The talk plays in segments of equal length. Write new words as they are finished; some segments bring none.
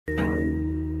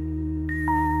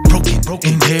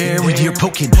Broken there when you're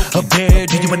poking a bear.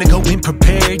 Do you wanna go in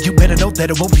prepared? You better know that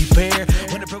it won't be fair.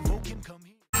 When I provoke him, come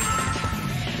here.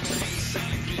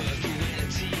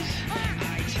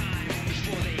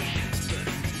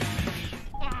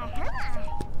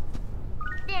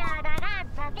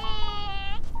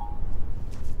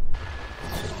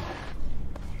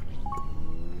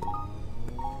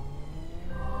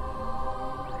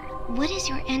 What is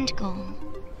your end goal?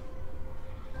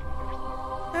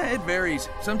 It varies.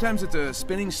 Sometimes it's a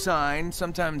spinning sign,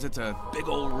 sometimes it's a big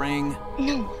old ring.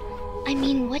 No, I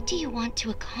mean, what do you want to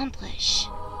accomplish?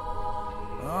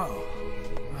 Oh.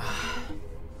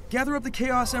 Gather up the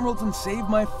Chaos Emeralds and save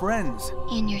my friends.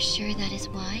 And you're sure that is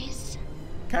wise?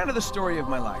 Kind of the story of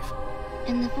my life.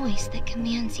 And the voice that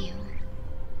commands you.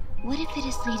 What if it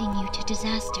is leading you to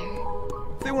disaster?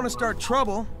 If they want to start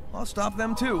trouble, I'll stop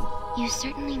them too. You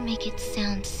certainly make it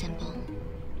sound simple.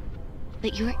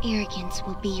 But your arrogance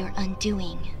will be your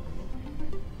undoing.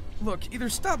 Look, either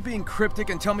stop being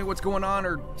cryptic and tell me what's going on,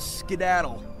 or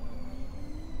skedaddle.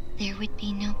 There would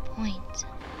be no point.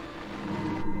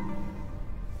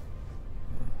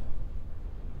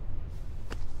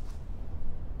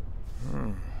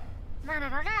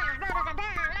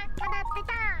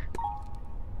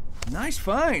 Nice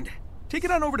find. Take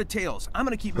it on over to Tails. I'm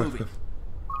gonna keep moving.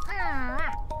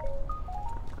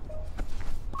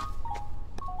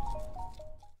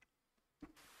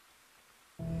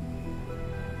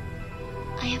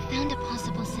 I have found a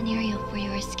possible scenario for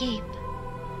your escape.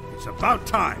 It's about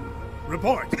time.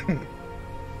 Report.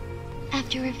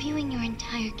 After reviewing your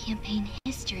entire campaign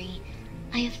history,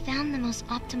 I have found the most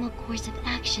optimal course of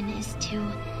action is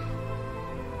to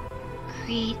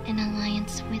create an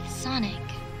alliance with Sonic.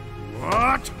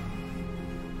 What?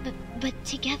 But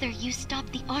together you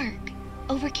stopped the Ark,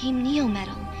 overcame Neo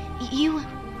Metal. You...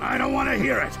 I don't want to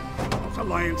hear it. Those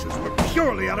alliances were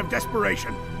purely out of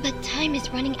desperation. But time is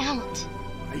running out.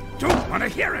 I don't want to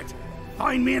hear it.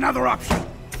 Find me another option.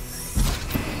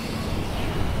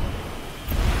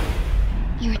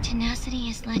 Your tenacity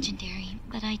is legendary,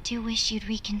 but I do wish you'd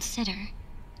reconsider.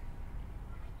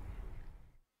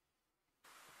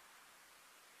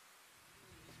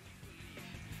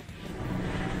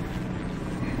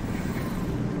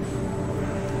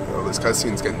 Oh, this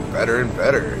cutscene's getting better and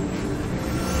better.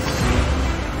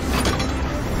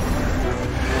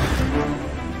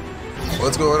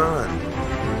 What's going on?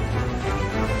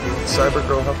 Cyber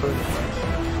girl helper?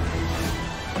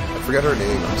 I forget her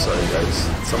name, I'm sorry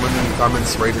guys. Someone in the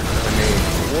comments write her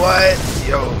name. What?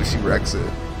 Yo, she wrecks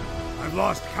it. I've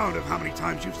lost count of how many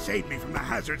times you've saved me from the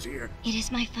hazards here. It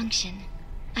is my function.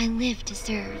 I live to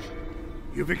serve.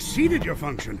 You've exceeded your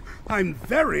function. I'm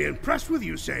very impressed with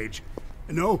you, Sage.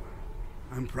 No,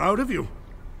 I'm proud of you.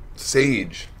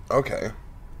 Sage. Okay.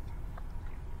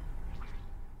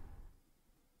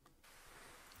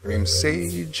 Her name's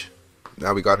Sage.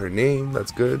 Now we got her name.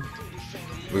 That's good.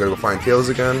 We gotta go find Tails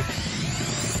again.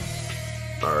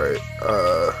 Alright,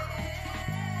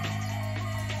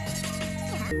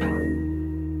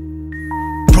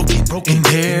 Broken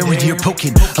there when you're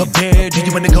poking a bear. Do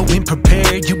you wanna go in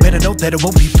prepared? You better know that it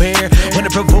won't be fair. When I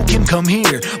provoke him, come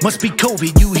here. Must be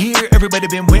COVID, you hear? Everybody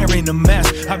been wearing a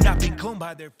mask. I've not been combed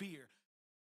by their fear.